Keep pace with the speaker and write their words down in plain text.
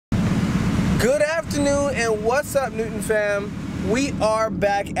And what's up, Newton fam? We are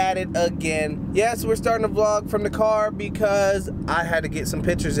back at it again. Yes, we're starting a vlog from the car because I had to get some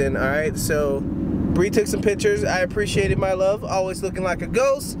pictures in, alright? So, Bree took some pictures. I appreciate it, my love. Always looking like a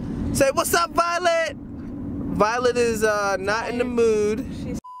ghost. Say, what's up, Violet? Violet is not in the mood.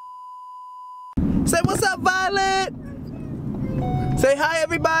 Say, what's up, Violet? Say hi,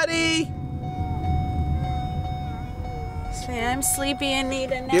 everybody. Say, I'm sleepy and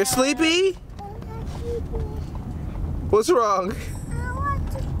need a nap. You're sleepy? What's wrong?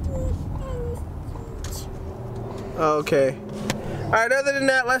 Okay. Alright, other than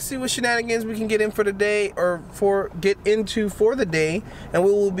that, let's see what shenanigans we can get in for the day, or get into for the day, and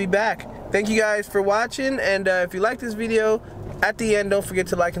we will be back. Thank you guys for watching, and if you like this video, at the end, don't forget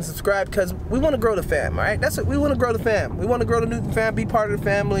to like and subscribe, because we want to grow the fam, alright? That's what we want to grow the fam. We want to grow the Newton fam, be part of the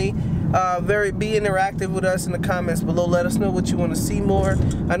family, be interactive with us in the comments below. Let us know what you want to see more.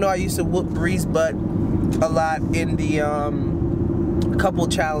 I know I used to whoop Bree's butt a lot in the couple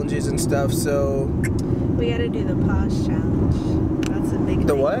challenges and stuff, so we gotta do the pause challenge. That's a big thing.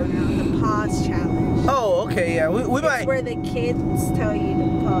 The what? The pause challenge. Oh, okay, yeah. We it's might. Where the kids tell you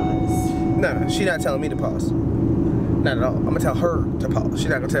to pause. No, she's not telling me to pause. Not at all. I'm gonna tell her to pause. She's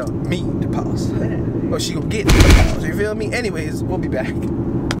not gonna tell me to pause. Or she gonna get to pause. You feel me? Anyways, we'll be back.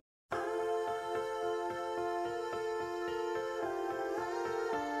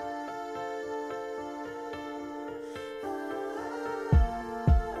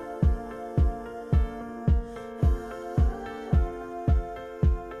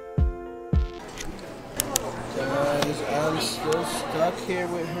 I'm still stuck here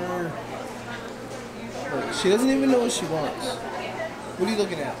with her. Look, she doesn't even know what she wants. What are you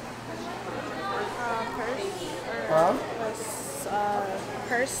looking at? Purse? Huh?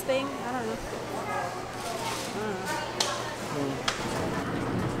 Purse thing? I don't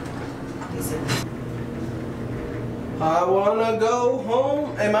know. I wanna go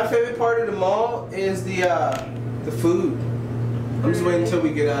home. And my favorite part of the mall is the food. I'm just waiting until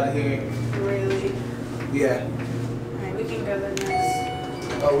we get out of here. Really? Yeah. Alright, we can go there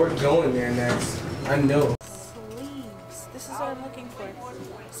next. Oh, we're going there next. I know. Sleeves. This is what I'm looking for.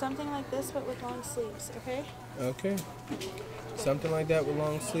 Something like this, but with long sleeves, okay? Okay. Something like that with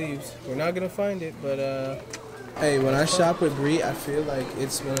long sleeves. We're not gonna find it, but hey, when I shop with Bree, I feel like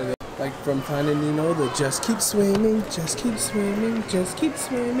it's one of the, like from Finding Nemo, the just keep swimming, just keep swimming, just keep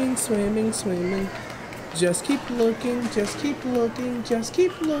swimming, swimming, swimming. Just keep looking, just keep looking, just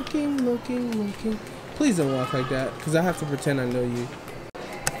keep looking, looking, looking. Please don't walk like that, because I have to pretend I know you.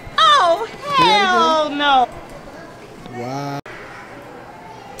 Oh, hell no! Wow.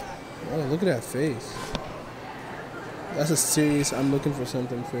 Oh, look at that face. That's a serious, I'm looking for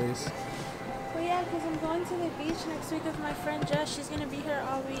something face. Well, yeah, because I'm going to the beach next week with my friend Jess. She's going to be here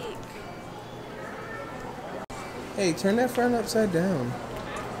all week. Hey, turn that frown upside down.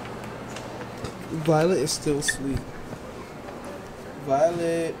 Violet is still asleep.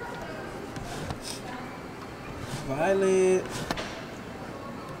 Violet. Violet.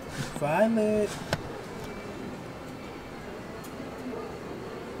 Violet.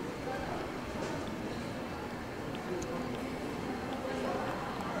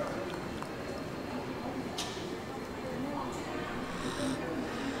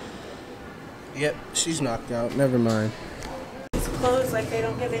 Yep, she's knocked out. Never mind. It's closed, like they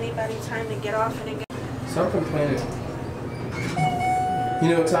don't give anybody time to get off and get. Stop complaining. You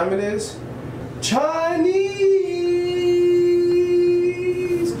know what time it is? Chinese!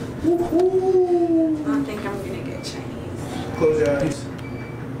 Woohoo! I don't think I'm gonna get Chinese. Close your eyes.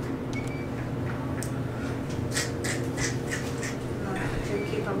 You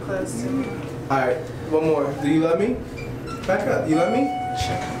keep them closed to me. Alright, one more. Do you love me? Back up. You love me?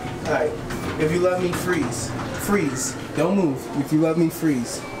 Sure. Alright. If you love me, freeze. Freeze. Don't move. If you love me,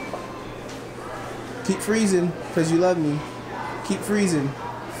 freeze. Keep freezing, because you love me. Keep freezing.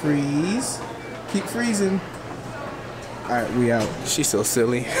 Freeze. Keep freezing. Alright, we out. She's so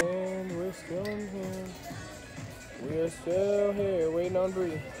silly. And we're still in here. We're still here, waiting on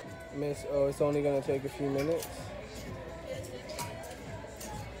Bree. Miss, oh, it's only gonna take a few minutes.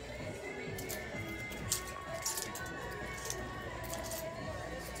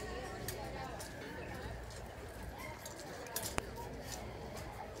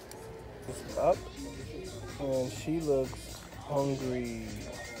 Up, and she looks hungry.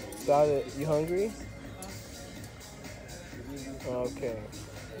 Got it? You hungry? Okay.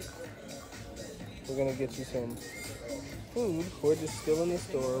 We're gonna get you some food. We're just still in the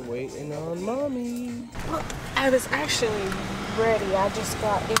store waiting on mommy. Well, I was actually ready. I just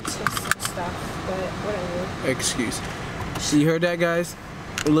got into some stuff, but whatever. Excuse. You heard that, guys?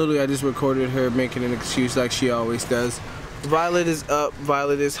 Literally, I just recorded her making an excuse like she always does. Violet is up.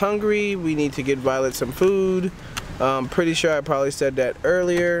 Violet is hungry. We need to get Violet some food. Pretty sure I probably said that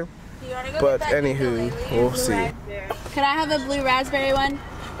earlier. But anywho, we'll see. Could I have a blue raspberry one?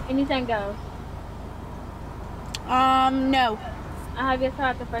 Anything goes. No. I'll have you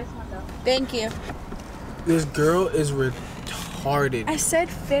start the first one though. Thank you. This girl is retarded. I said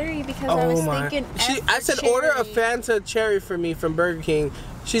fairy because I was thinking I said cherry. order a Fanta cherry for me from Burger King.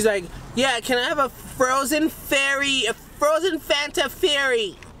 She's like, yeah, can I have a frozen fairy, a frozen Fanta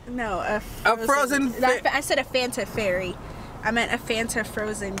fairy? No, a frozen. I said a Fanta fairy. I meant a Fanta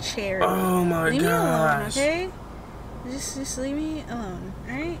frozen cherry. Oh my gosh. Leave me alone, okay? Just leave me alone,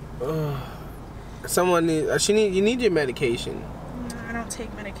 alright? Someone needs. You need your medication. No, I don't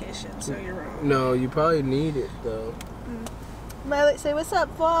take medication, so you're wrong. No, you probably need it though. Violet, say what's up,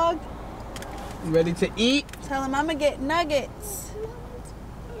 vlog. You ready to eat? Tell him I'm gonna get nuggets.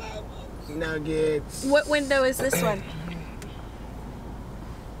 Nuggets. What window is this one?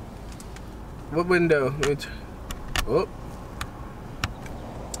 What window? Oh.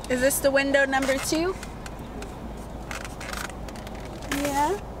 Is this the window number 2?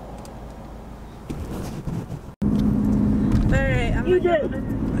 Yeah. Alright, I'm gonna go.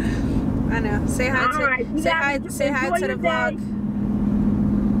 I know. Say hi to say hi to the vlog.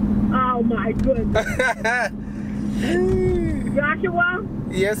 Oh my goodness. Joshua?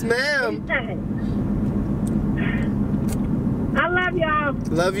 Yes, ma'am. I love y'all.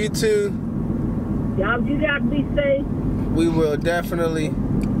 Love you too. Y'all, you gotta be safe. We will definitely.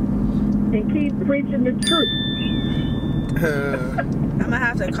 And keep preaching the truth. I'm gonna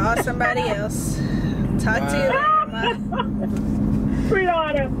have to call somebody else. Talk to you later, Mama.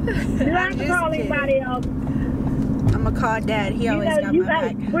 Sweetheart, you not call anybody else. I'm gonna call Dad. He always got my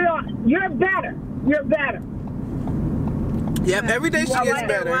back. You're better. You're better. Yep, every day she gets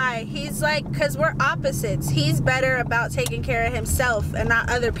better. Why? He's like, because we're opposites. He's better about taking care of himself and not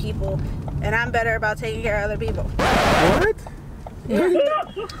other people. And I'm better about taking care of other people. What?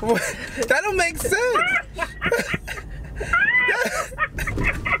 That don't make sense.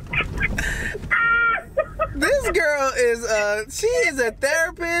 This girl is she is a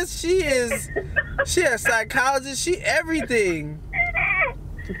therapist. She is a psychologist. She everything.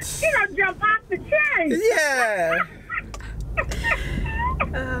 She gonna jump off the chair. Yeah.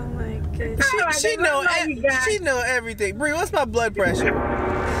 Oh my goodness. She know everything. Bree, what's my blood pressure?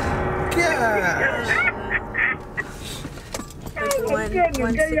 Gosh. Oh my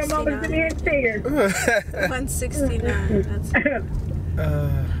goodness, get your mama to the tears. 169. That's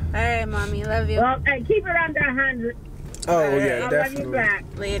alright, Mommy. Love you. Well, hey, keep it under 100. Oh, right, yeah, I'll definitely. love you back.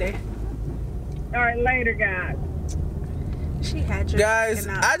 Later. All right, later, guys. She had your Guys,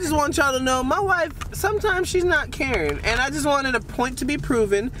 I just want y'all to know my wife, sometimes she's not caring. And I just wanted a point to be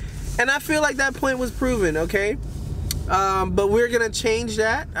proven. And I feel like that point was proven, okay? But we're going to change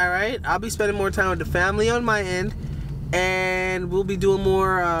that, all right? I'll be spending more time with the family on my end. And we'll be doing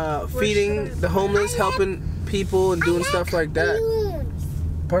more feeding the homeless, helping people, and doing stuff like that.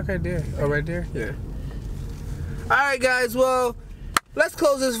 Park right there. Oh, right there? Yeah. All right, guys. Well, let's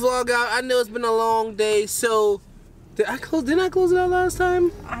close this vlog out. I know it's been a long day, so... Didn't I close it out last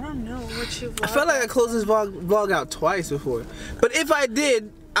time? I don't know what you vlogged. I felt like I closed this vlog out twice before. But if I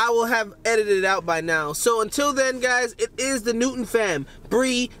did, I will have edited it out by now. So until then, guys, it is the Newton fam.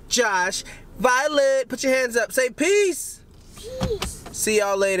 Bree, Josh, Violet, put your hands up. Say peace. Peace. See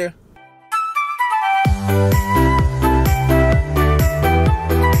y'all later.